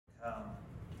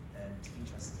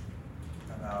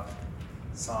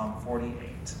Psalm 48.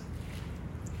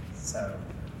 So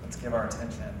let's give our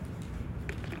attention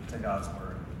to God's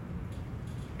word.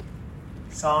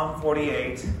 Psalm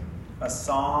 48, a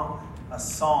psalm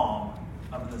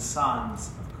of the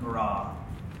sons of Korah.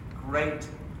 Great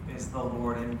is the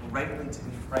Lord, and greatly to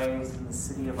be praised in the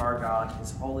city of our God,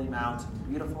 his holy mountain,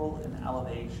 beautiful in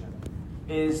elevation,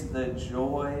 is the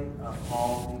joy of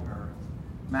all the earth.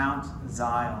 Mount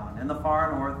Zion, in the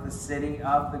far north, the city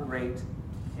of the great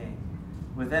King.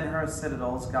 Within her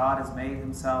citadels, God has made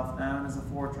himself known as a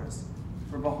fortress.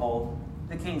 For behold,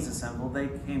 the kings assembled, they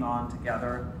came on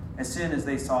together. As soon as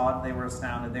they saw it, they were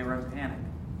astounded, they were in panic.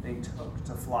 They took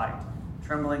to flight.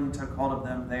 Trembling took hold of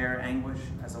them, their anguish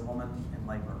as a woman in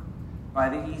labor. By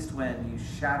the east wind you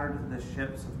shattered the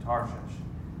ships of Tarshish.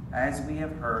 As we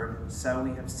have heard, so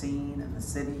we have seen in the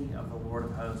city of the Lord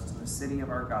of hosts, in the city of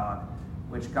our God,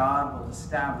 which God will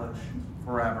establish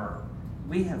forever.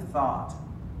 We have thought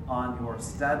on your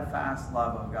steadfast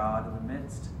love, O God, in the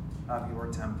midst of your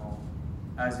temple.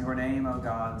 As your name, O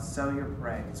God, so your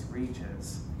praise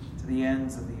reaches to the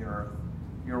ends of the earth.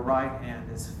 Your right hand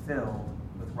is filled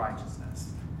with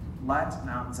righteousness. Let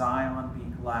Mount Zion be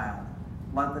glad.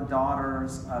 Let the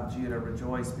daughters of Judah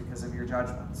rejoice because of your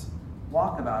judgments.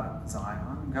 Walk about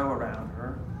Zion, go around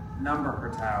her, number her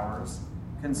towers,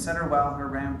 consider well her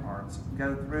ramparts,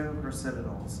 go through her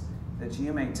citadels, that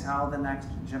you may tell the next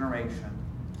generation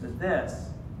that this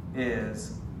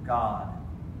is God,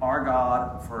 our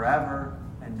God forever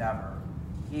and ever.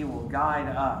 He will guide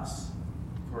us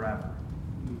forever.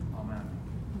 Amen.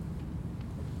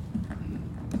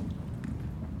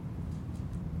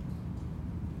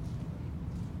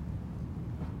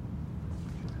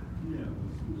 Yeah,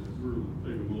 let's do this. We're going to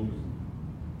take a moment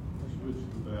and switch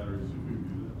the batteries if we can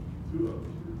do that. Two of us.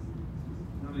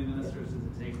 How many ministers does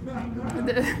it take?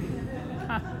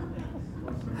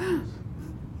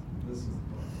 This is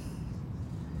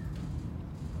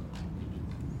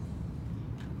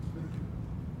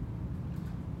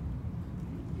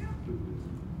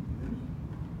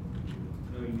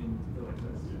no, you can go like this.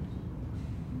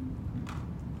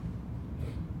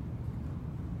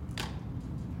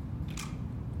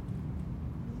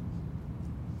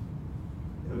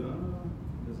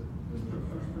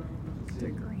 They're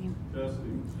green.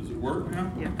 Testing. Does it work now?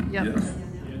 Yeah. Yep. Yes.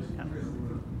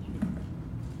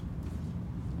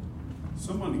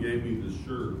 Someone gave me this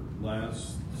shirt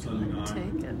last Sunday night.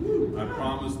 Take it. I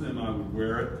promised them I would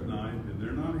wear it tonight, and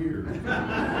they're not here.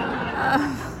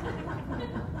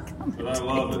 But I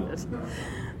love it.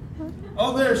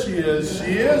 Oh, there she is.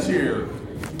 She is here.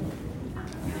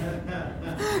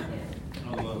 I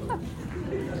love it.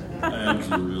 I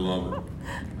absolutely love it.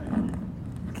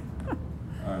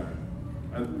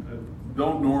 I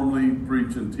don't normally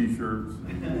preach in t-shirts.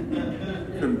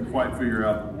 Couldn't quite figure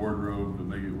out the wardrobe to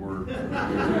make it work. This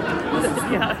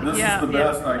is the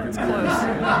best I can do.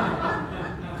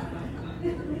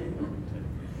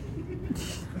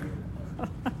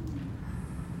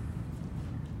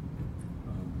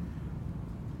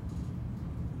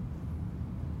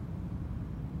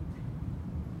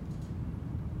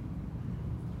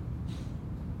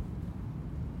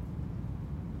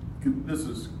 This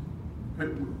is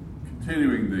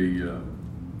continuing the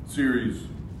series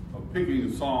of picking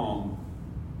a song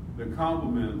that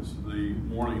complements the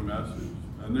morning message.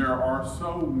 And there are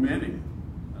so many,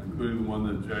 including the one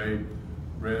that Jay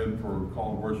read for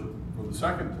Call to Worship for the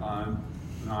second time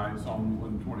tonight, Psalm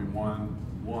 121,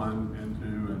 1 and 2,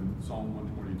 and Psalm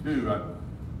 122.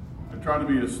 I try to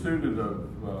be a student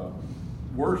of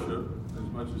worship as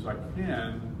much as I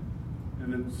can,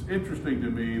 and it's interesting to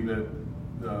me that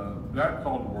that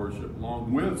call to worship,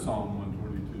 along with Psalm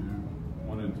 122,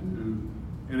 1 and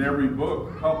 2, in every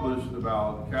book published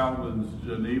about Calvin's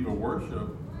Geneva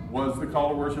worship, was the call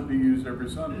to worship he used every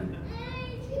Sunday.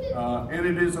 And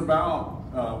it is about,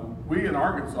 we in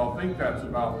Arkansas think that's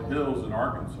about the hills in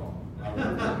Arkansas.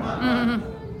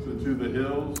 To the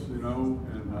hills, you know,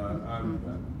 and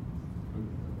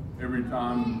every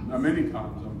time, many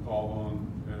times I'm called on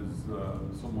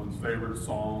as someone's favorite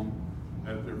song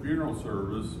at their funeral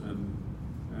service, and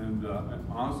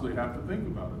honestly have to think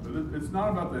about it. But it's not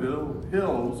about the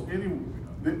hills.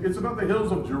 It's about the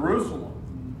hills of Jerusalem.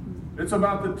 It's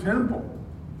about the temple.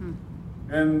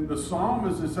 And the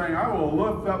psalmist is saying, I will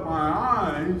lift up my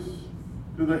eyes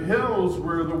to the hills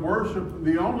where the worship,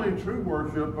 the only true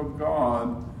worship of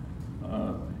God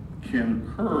can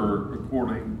occur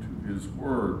according to his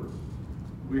word.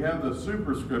 We have the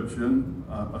superscription,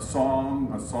 a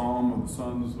psalm of the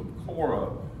sons of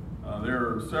Korah.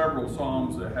 There are several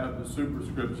psalms that have the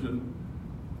superscription.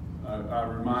 I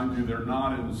remind you, they're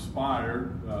not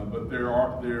inspired, but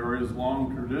there is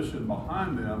long tradition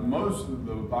behind them. Most of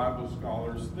the Bible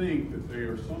scholars think that they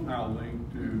are somehow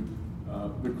linked to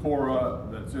the Korah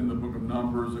that's in the book of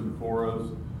Numbers and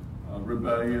Korah's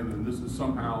rebellion, and this is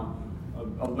somehow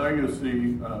a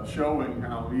legacy showing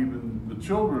how even the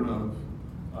children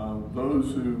of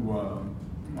those who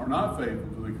are not faithful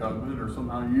to the covenant are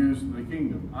somehow used in the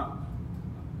kingdom.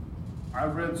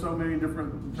 I've read so many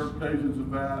different interpretations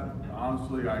of that.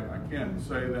 Honestly, I can't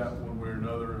say that one way or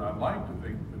another, and I'd like to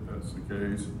think that that's the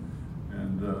case.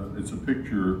 And it's a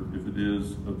picture, if it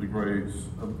is, of the grace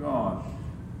of God.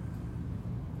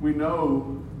 We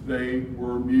know they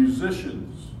were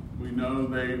musicians. We know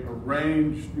they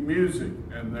arranged music,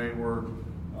 and they were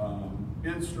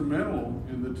instrumental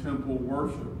in the temple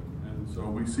worship. And so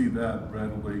we see that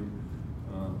readily,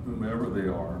 whomever they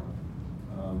are.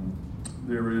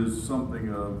 There is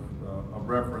something of a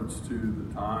reference to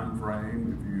the time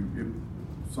frame.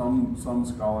 If some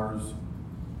scholars,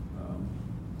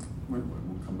 we'll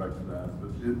come back to that, but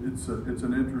it's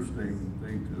an interesting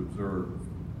thing to observe.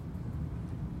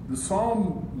 The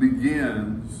psalm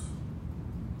begins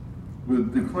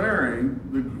with declaring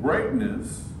the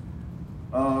greatness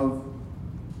of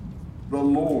the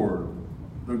Lord,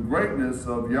 the greatness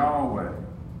of Yahweh,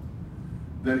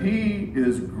 that he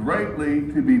is greatly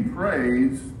to be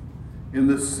praised in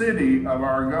the city of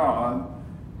our God,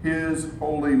 his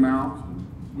holy mountain,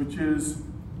 which is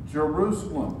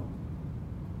Jerusalem.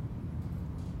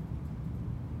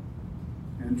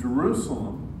 And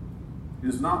Jerusalem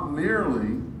is not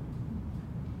merely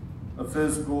a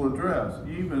physical address.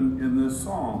 Even in this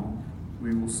psalm,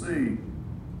 we will see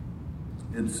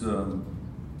it's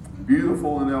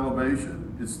beautiful in elevation.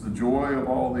 It's the joy of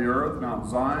all the earth. Mount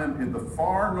Zion in the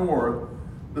far north,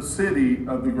 the city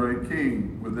of the great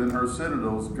king. Within her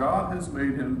citadels, God has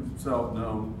made himself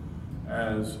known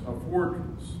as a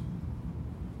fortress.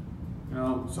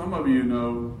 Now, some of you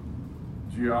know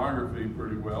geography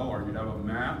pretty well, or you have a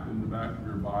map in the back of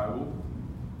your Bible.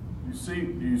 Do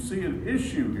you see an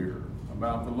issue here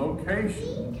about the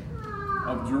location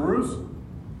of Jerusalem?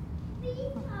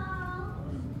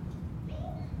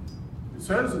 It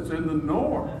says it's in the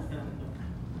north.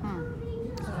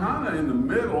 It's kind of in the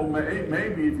middle.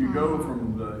 Maybe if you go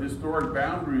from the historic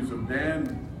boundaries of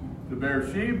Dan to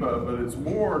Beersheba, but it's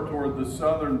more toward the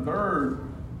southern third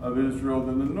of Israel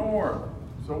than the north.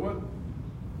 So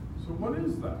what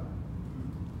is that?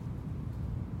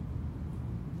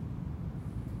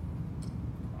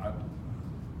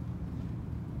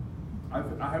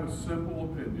 I have a simple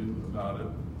opinion about it.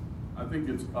 I think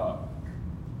it's up.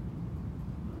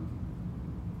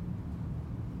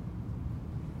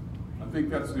 I think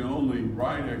that's the only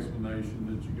right explanation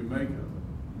that you can make of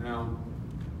it. Now,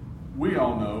 we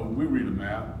all know, we read a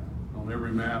map on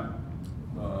every map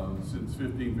since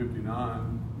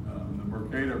 1559. The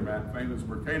Mercator map, famous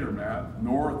Mercator map,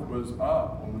 north was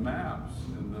up on the maps.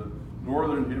 And the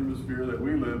northern hemisphere that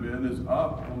we live in is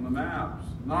up on the maps.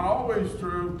 Not always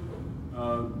true.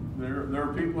 There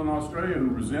are people in Australia who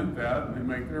resent that, and they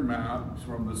make their maps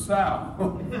from the south.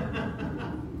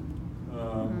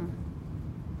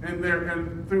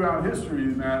 And throughout history,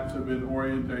 maps have been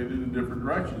orientated in different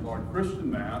directions. Like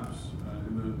Christian maps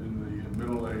in the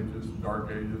Middle Ages, Dark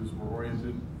Ages, were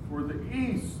oriented toward the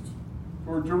east,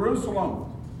 toward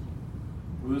Jerusalem,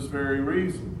 for this very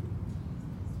reason.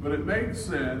 But it makes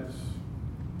sense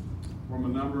from a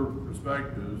number of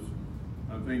perspectives.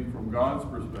 I think from God's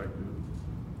perspective,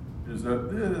 is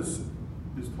that this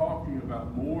is talking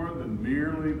about more than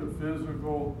merely the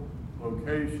physical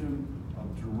location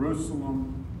of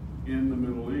Jerusalem in the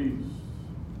Middle East.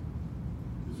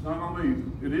 It's not only,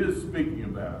 it is speaking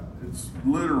of that. It's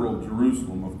literal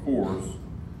Jerusalem, of course,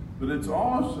 but it's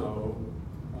also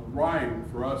right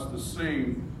for us to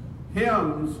sing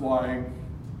hymns like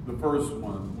the first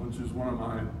one, which is one of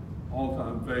my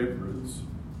all-time favorites,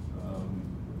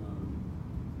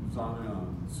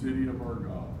 Zion, city of our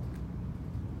God.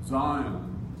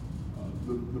 Zion,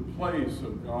 the place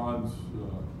of God's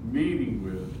meeting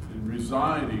with and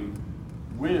residing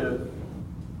with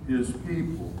his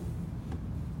people.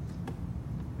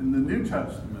 And the New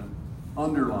Testament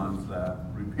underlines that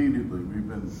repeatedly.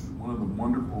 One of the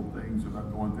wonderful things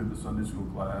about going through the Sunday school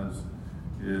class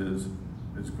is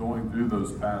going through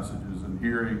those passages and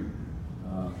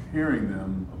hearing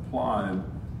them applied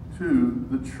to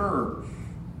the church.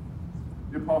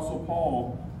 The Apostle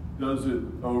Paul does it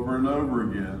over and over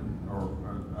again,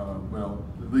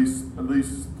 at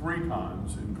least 3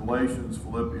 times in Galatians,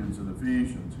 Philippians, and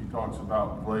Ephesians. He talks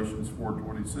about Galatians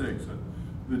 4:26.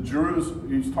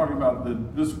 He's talking about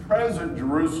this present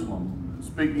Jerusalem.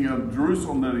 speaking of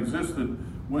Jerusalem that existed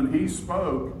when he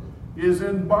spoke, is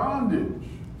in bondage.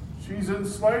 She's in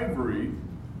slavery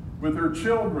with her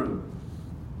children.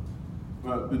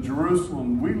 But the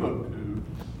Jerusalem we look to,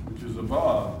 which is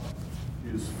above,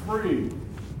 is free.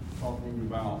 Talking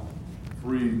about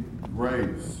free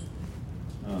grace.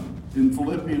 In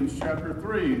Philippians chapter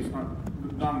 3, it's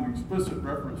not an explicit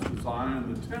reference to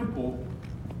Zion, the temple,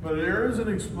 but there is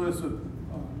an explicit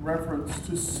reference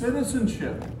to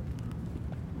citizenship.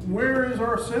 Where is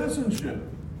our citizenship?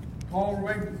 Paul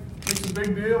makes a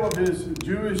big deal of his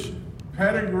Jewish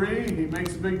pedigree. He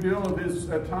makes a big deal of his,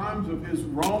 at times, of his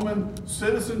Roman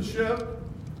citizenship.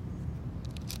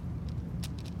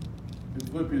 In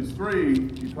Philippians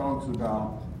 3, he talks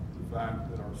about the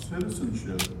fact that our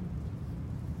citizenship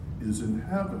is in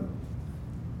heaven.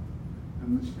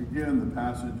 And again, the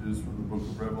passages from the book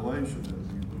of Revelation that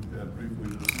we looked at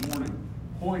briefly this morning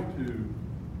point to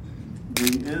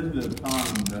the end of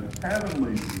time, the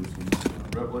heavenly Jerusalem.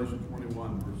 Revelation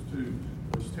 21, verse 2,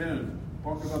 verse 10,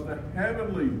 talk about the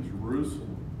heavenly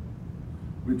Jerusalem,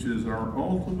 which is our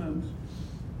ultimate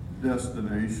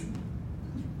destination.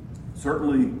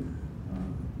 Certainly,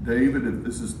 David, if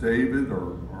this is David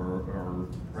or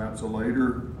perhaps a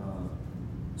later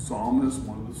psalmist,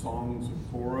 one of the songs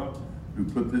of Korah, who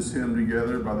put this hymn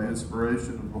together by the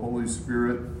inspiration of the Holy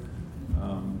Spirit,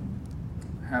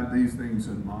 had these things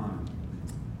in mind.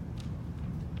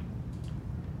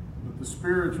 But the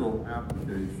spiritual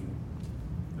application,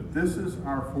 that this is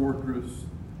our fortress,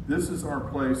 this is our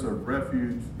place of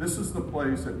refuge, this is the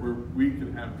place that we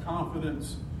can have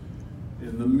confidence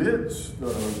in the midst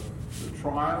of the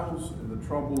trials and the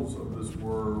troubles of this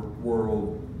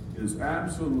world, is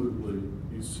absolutely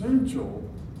essential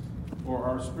for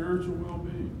our spiritual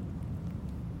well-being.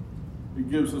 It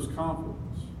gives us confidence.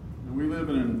 And we live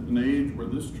in an age where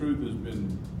this truth has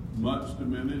been much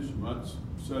diminished, much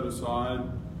set aside.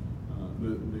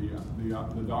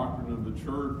 The doctrine of the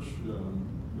church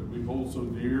that we hold so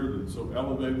dear, that's so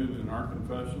elevated in our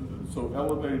confession, that's so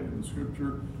elevated in the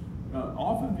Scripture,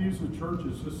 often views the church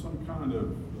as just some kind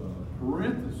of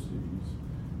parentheses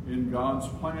in God's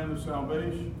plan of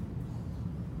salvation.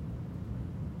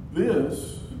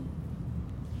 This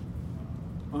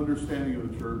understanding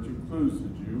of the church includes the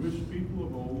Jewish people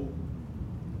of old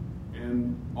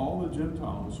and all the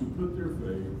Gentiles who put their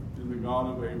faith in the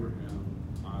God of Abraham,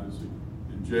 Isaac,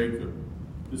 and Jacob.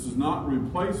 This is not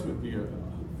replacement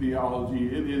theology,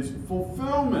 it is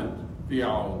fulfillment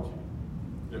theology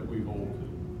that we hold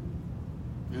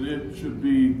to. And it should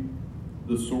be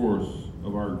the source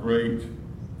of our great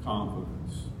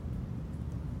confidence.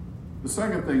 The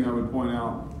second thing I would point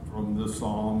out from this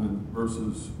psalm in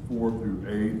verses 4 through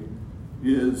 8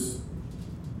 is,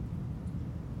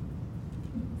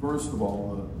 first of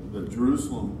all, that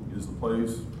Jerusalem is the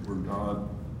place where God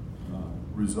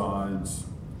resides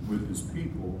with his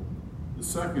people. The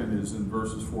second is in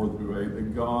verses 4 through 8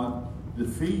 that God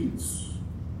defeats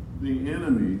the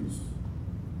enemies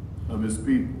of his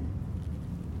people.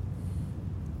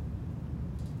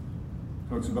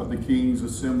 Talks about the kings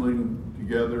assembling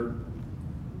together.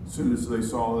 As soon as they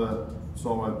saw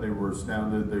it, they were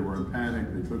astounded. They were in panic.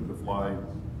 They took to flight.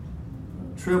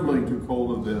 Trembling took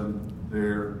hold of them.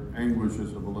 Their anguish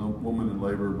as of a woman in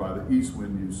labor. By the east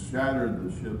wind you shattered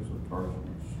the ships of Tarshish.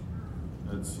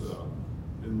 That's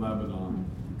in Lebanon,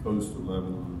 the coast of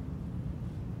Lebanon,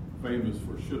 famous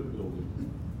for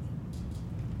shipbuilding.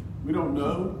 We don't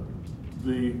know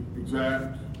the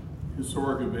exact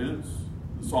historic events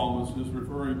the psalmist is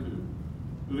referring to,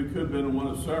 but it could have been one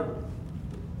of several.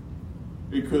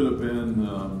 It could have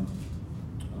been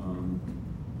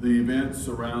the events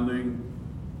surrounding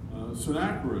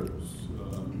Sennacherib's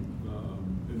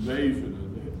invasion,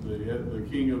 the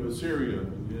king of Assyria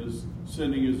is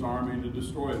sending his army to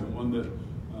destroy them, the one that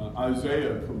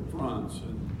Isaiah confronts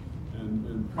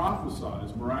and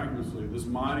prophesies miraculously. This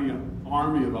mighty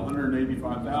army of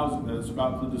 185,000 that's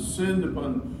about to descend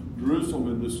upon Jerusalem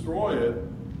and destroy it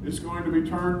is going to be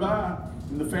turned back.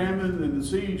 And the famine and the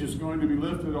siege is going to be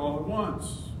lifted all at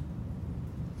once.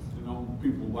 And all the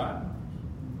people laughed.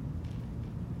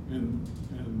 And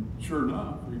sure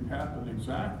enough, it happened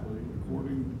exactly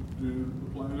according to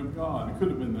the plan of God. It could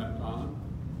have been that time.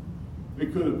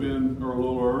 It could have been a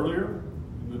little earlier,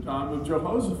 in the time of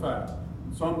Jehoshaphat.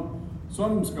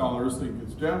 Some scholars think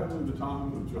it's definitely the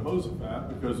time of Jehoshaphat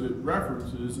because it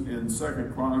references in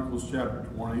 2 Chronicles chapter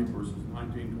 20, verses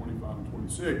 19, 25, and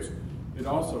 26. It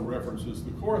also references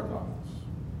the Korathites.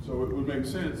 So it would make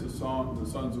sense the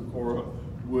sons of Korah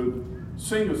would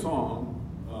sing a song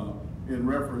in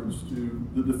reference to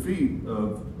the defeat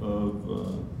of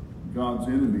God's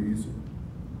enemies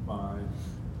by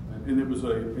and it was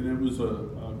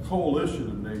a coalition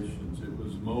of nations. It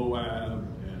was Moab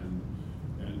and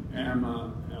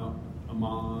Ammon,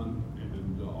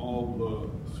 and all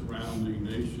the surrounding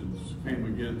nations came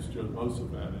against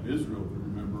Jehoshaphat and Israel, if you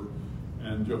remember,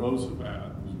 and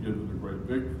Jehoshaphat was given a great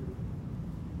victory.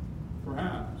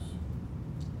 Perhaps.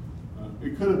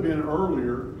 It could have been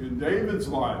earlier in David's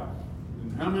life.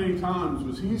 And how many times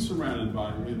was he surrounded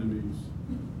by enemies?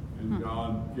 And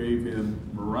God gave him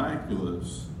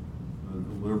miraculous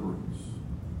deliverance.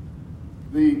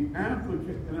 The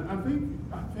application, and I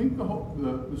think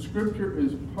the scripture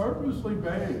is purposely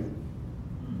vague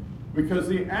because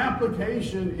the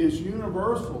application is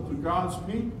universal to God's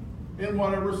people in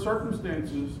whatever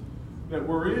circumstances that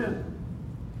we're in.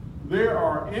 There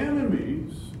are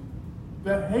enemies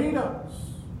that hate us,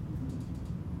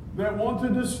 that want to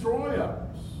destroy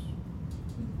us.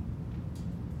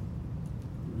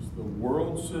 There's the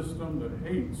world system that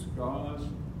hates God,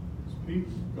 His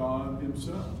people, God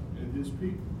Himself, and His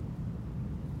people.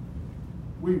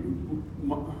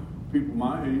 People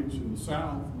my age in the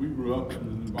South, we grew up in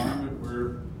an environment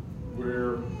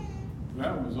where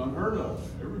that was unheard of.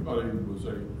 Everybody was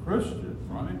a Christian,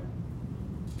 right?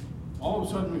 All of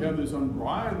a sudden we have this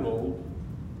unbridled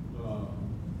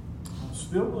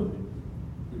hostility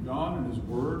to God and His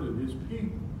Word and His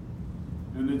people.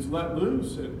 And it's let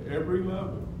loose at every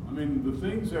level. I mean, the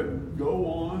things that go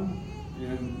on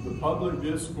in the public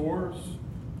discourse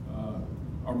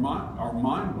are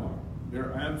mind-boggling.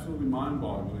 They're absolutely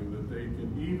mind-boggling that they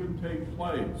can even take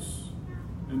place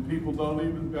and people don't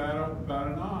even bat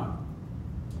an eye.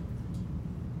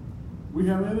 We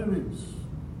have enemies.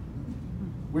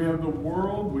 We have the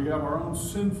world. We have our own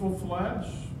sinful flesh.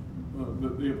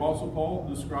 The Apostle Paul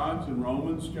describes in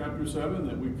Romans chapter 7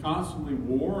 that we constantly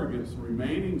war against the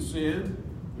remaining sin,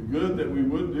 the good that we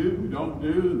would do, we don't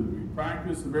do, and we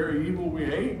practice the very evil we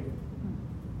hate.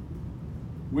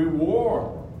 We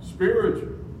war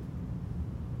spiritually.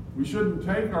 We shouldn't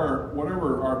take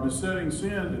our besetting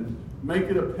sin and make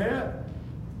it a pet.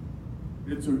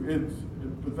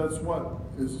 But that's what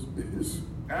is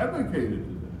advocated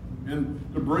today. And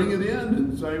to bring it in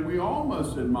and say we all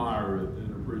must admire it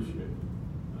and appreciate it.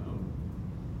 No.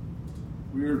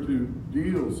 We are to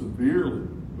deal severely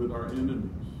with our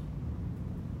enemies.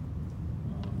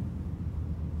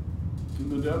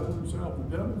 And the devil himself,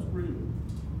 the devil's real.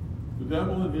 The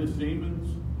devil and his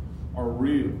demons are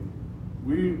real.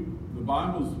 The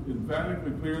Bible's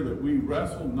emphatically clear that we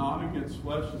wrestle not against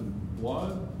flesh and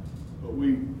blood, but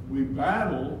we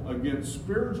battle against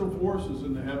spiritual forces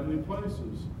in the heavenly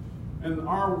places. And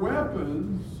our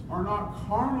weapons are not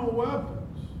carnal weapons.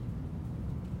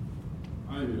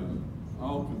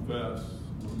 I'll confess,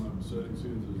 one of my besetting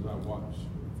sins is I watch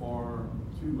far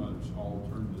too much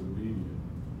alternative media.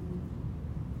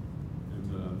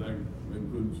 And that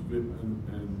includes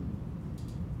and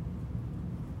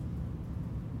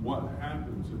what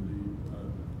happens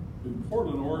in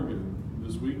Portland, Oregon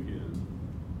this weekend.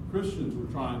 Christians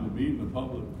were trying to meet in a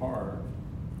public park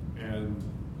and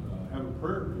have a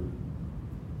prayer meeting.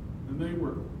 And they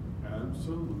were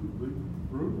absolutely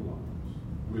brutalized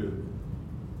with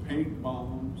paint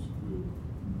bombs,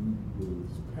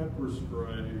 with pepper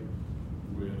spray,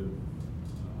 with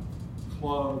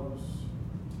clubs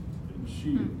and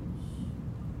shields.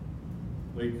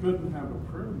 They couldn't have a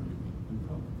prayer meeting in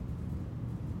public.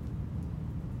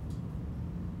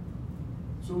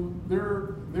 So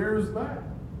there's that.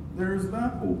 There's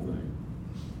that whole thing.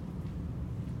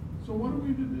 So what are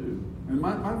we to do? And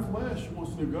my flesh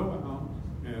wants to go out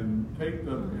and take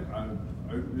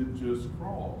it just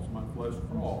crawls. My flesh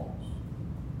crawls.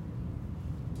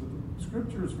 But the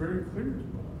scripture is very clear to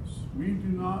us. We do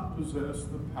not possess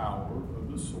the power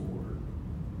of the sword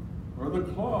or the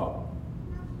club.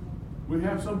 We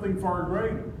have something far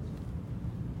greater.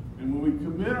 And when we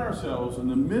commit ourselves in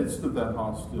the midst of that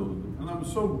hostility,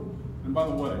 and by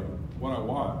the way,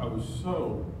 I was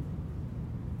so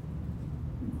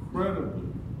incredibly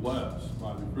blessed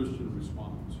by the Christian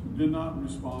response. We did not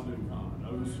respond in kind.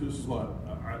 I was just like,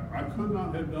 I could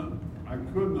not have done it. I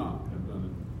could not have done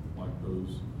it like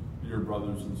those dear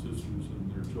brothers and sisters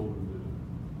and their children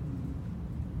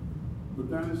did. But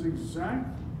that is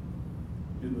exactly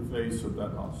in the face of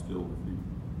that hostility,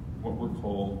 what we're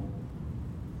called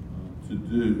to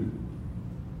do.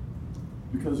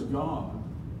 Because God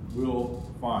will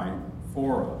fight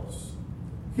for us.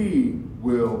 He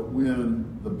will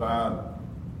win the battle.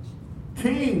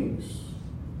 Kings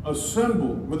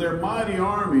assembled with their mighty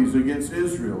armies against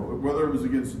Israel, whether it was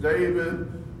against David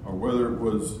or whether it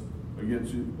was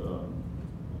against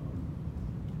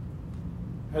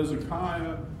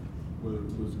Hezekiah, whether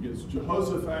it was against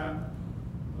Jehoshaphat,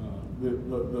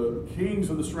 the kings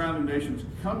of the surrounding nations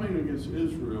coming against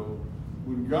Israel,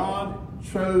 when God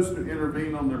chose to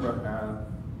intervene on their behalf,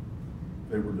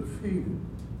 they were defeated.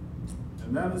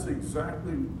 And that is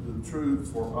exactly the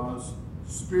truth for us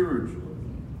spiritually.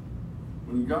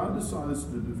 When God decides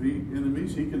to defeat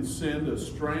enemies, he can send a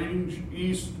strange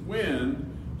east wind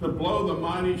to blow the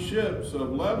mighty ships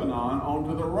of Lebanon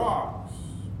onto the rocks.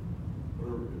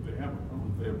 Or if they have, I don't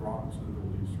know if they have rocks in the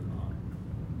Middle East or not.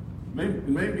 It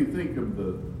made me think of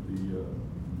the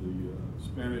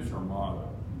Spanish Armada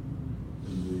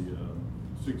in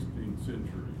the 16th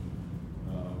century.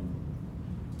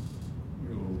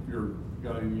 If you're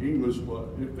got any English,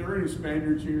 if there are any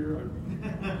Spaniards here,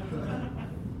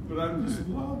 but I just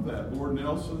love that. Lord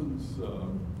Nelson's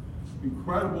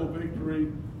incredible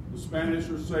victory. The Spanish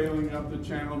are sailing up the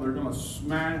channel. They're going to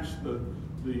smash the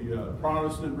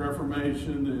Protestant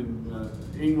Reformation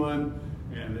in England,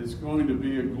 and it's going to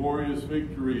be a glorious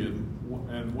victory.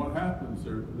 And what happens?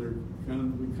 There kind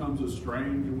of becomes a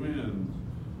strange wind,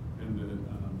 and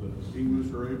the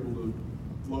English are able to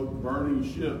float burning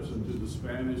ships into the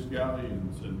Spanish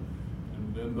galleons, and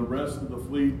then the rest of the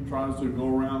fleet tries to go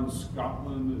around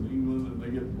Scotland and England, and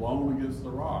they get blown against the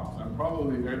rocks. I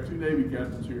have two Navy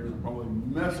captains here, and I'm probably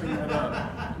messing that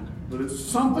up. But it's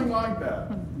something like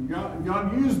that.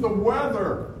 God used the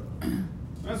weather.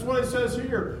 That's what it says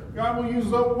here. God will use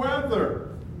the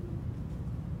weather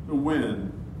to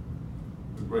win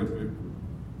a great victory.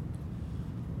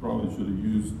 Probably should have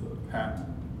used the patent.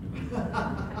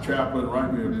 Chaplain,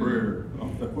 write me a prayer. Oh,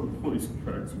 that one always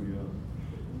cracks me up.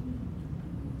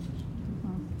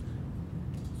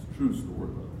 It's a true story,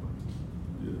 by the way.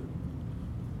 Yeah.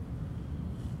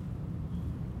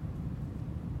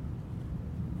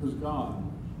 Because God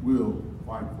will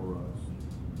fight for us.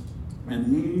 And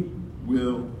he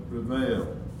will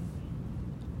prevail.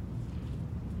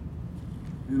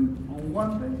 And on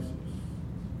what basis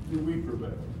do we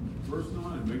prevail? Verse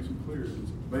 9 makes it clear.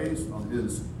 It's based on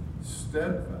his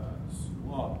steadfast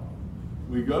love.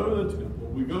 We go to the temple.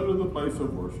 We go to the place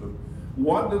of worship.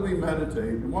 What do we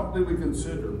meditate and what do we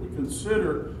consider? We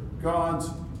consider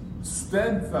God's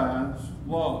steadfast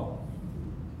love.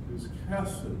 His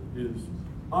chesed, his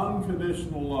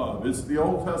unconditional love. It's the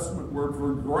Old Testament word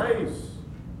for grace.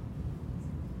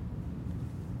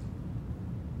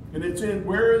 And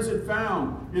where is it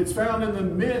found? It's found in the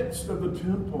midst of the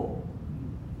temple.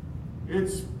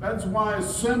 That's why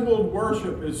assembled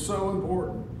worship is so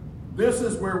important. This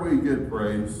is where we get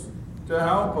grace to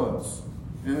help us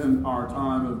in our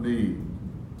time of need.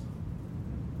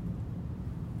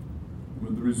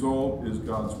 And the result is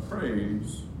God's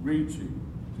praise reaching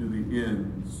to the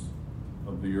ends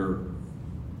of the earth.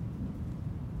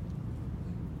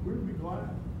 We're to be glad.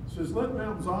 It says, let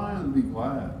Mount Zion be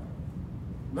glad.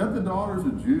 Let the daughters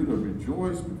of Judah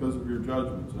rejoice because of your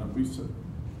judgments. Now,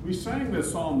 we sang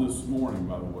this psalm this morning,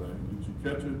 by the way. Did you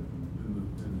catch it?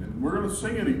 And we're going to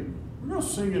sing it again. We're going to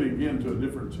sing it again to a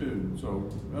different tune. So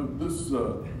this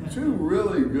two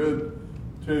really good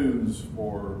tunes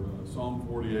for Psalm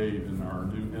 48 in our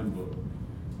new hymn book.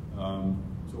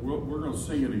 So we're going to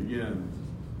sing it again.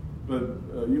 But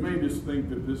you may just think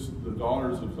that the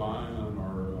daughters of Zion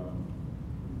are,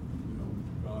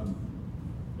 God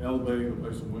elevating the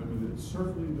place of women. It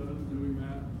certainly does doing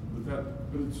that.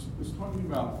 But it's talking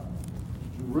about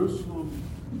Jerusalem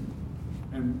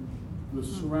and the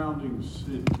surrounding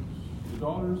cities. The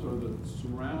daughters are the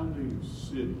surrounding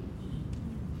cities.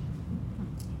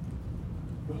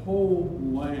 The whole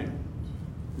land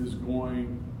is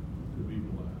going to be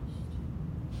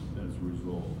blessed as a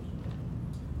result.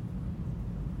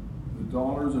 The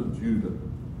daughters of Judah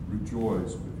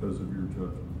rejoice because of your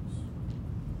judgments.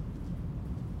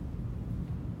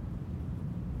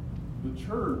 The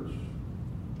church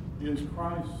is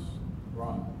Christ's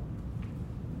bride.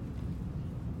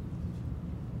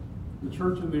 The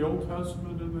church in the Old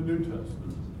Testament and the New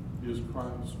Testament is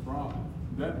Christ's bride.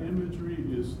 That imagery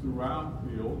is throughout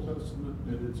the Old Testament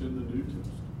and it's in the New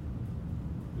Testament.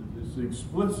 It's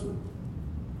explicit.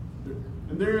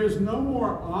 And there is no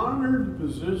more honored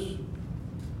position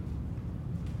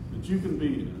that you can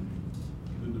be in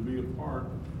than to be a part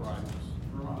of Christ's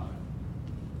bride.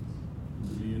 And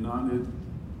to be united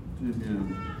to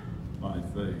him by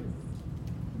faith.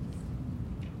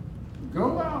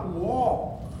 Go out and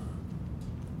walk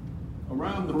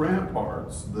around the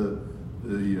ramparts, the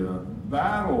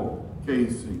battle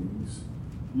casings.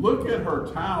 Look at her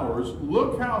towers.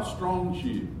 Look how strong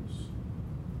she is.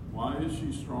 Why is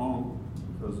she strong?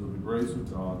 Because of the grace of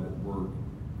God at work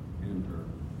in her.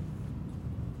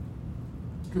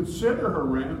 Consider her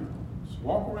ramparts.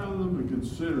 Walk around them and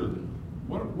consider them.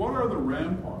 What are the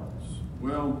ramparts?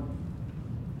 Well,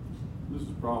 This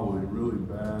is probably really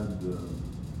bad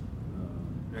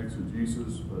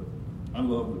exegesis, but I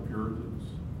love the Puritans.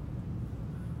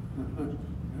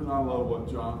 And I love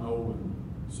what John Owen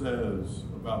says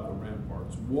about the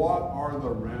ramparts. What are the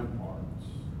ramparts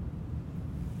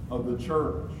of the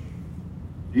church?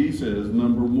 He says,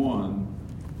 number one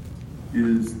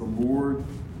is the Lord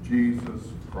Jesus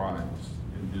Christ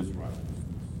and his righteousness.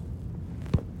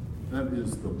 That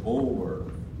is the bulwark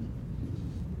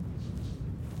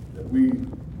that we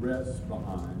rest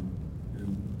behind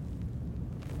and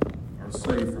are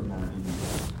safe from our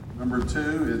enemies. Number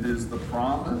two, it is the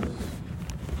promise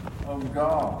of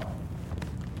God.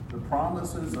 The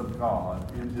promises of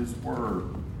God in his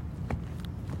word.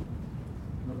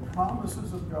 The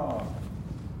promises of God.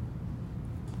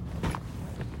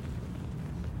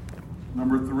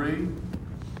 Number three,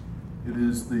 it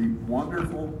is the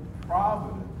wonderful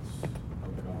providence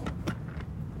of God.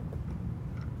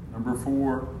 Number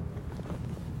four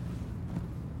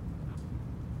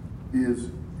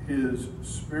is his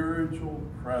spiritual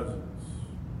presence,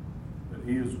 that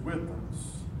he is with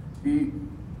us. He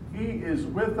is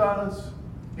with us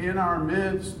in our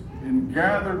midst in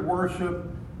gathered worship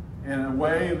in a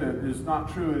way that is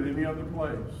not true at any other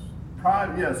place.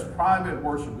 Yes, private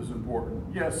worship is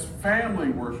important. Yes, family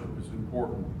worship is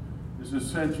important. It's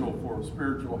essential for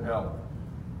spiritual health.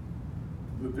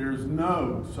 But there's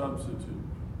no substitute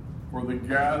for the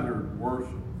gathered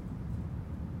worship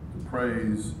to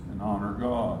praise and honor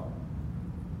God.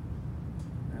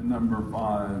 And number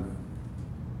five,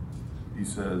 he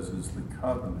says, is the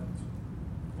covenant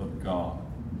of God.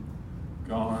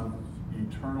 God's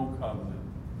eternal covenant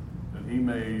that he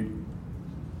made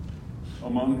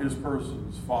among his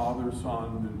persons, Father,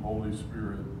 Son, and Holy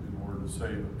Spirit, in order to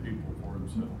save a people for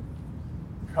himself.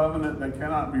 Covenant that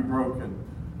cannot be broken,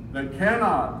 that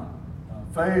cannot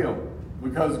fail,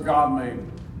 because God made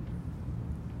it.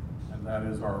 And that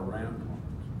is our rampart.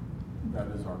 That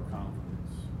is our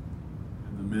confidence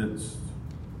in the midst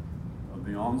of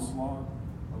the onslaught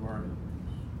of our enemies.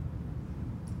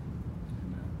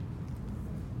 Amen.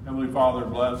 Heavenly Father,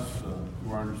 bless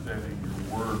through our understanding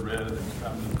your word read and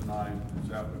expounded tonight,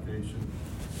 its application.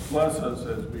 Bless us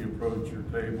as we approach your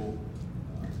table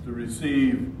to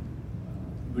receive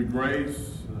the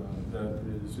grace that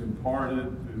is imparted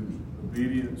through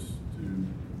obedience to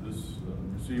this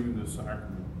receiving this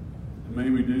sacrament. And may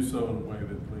we do so in a way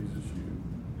that pleases you.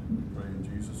 And we pray in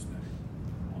Jesus' name.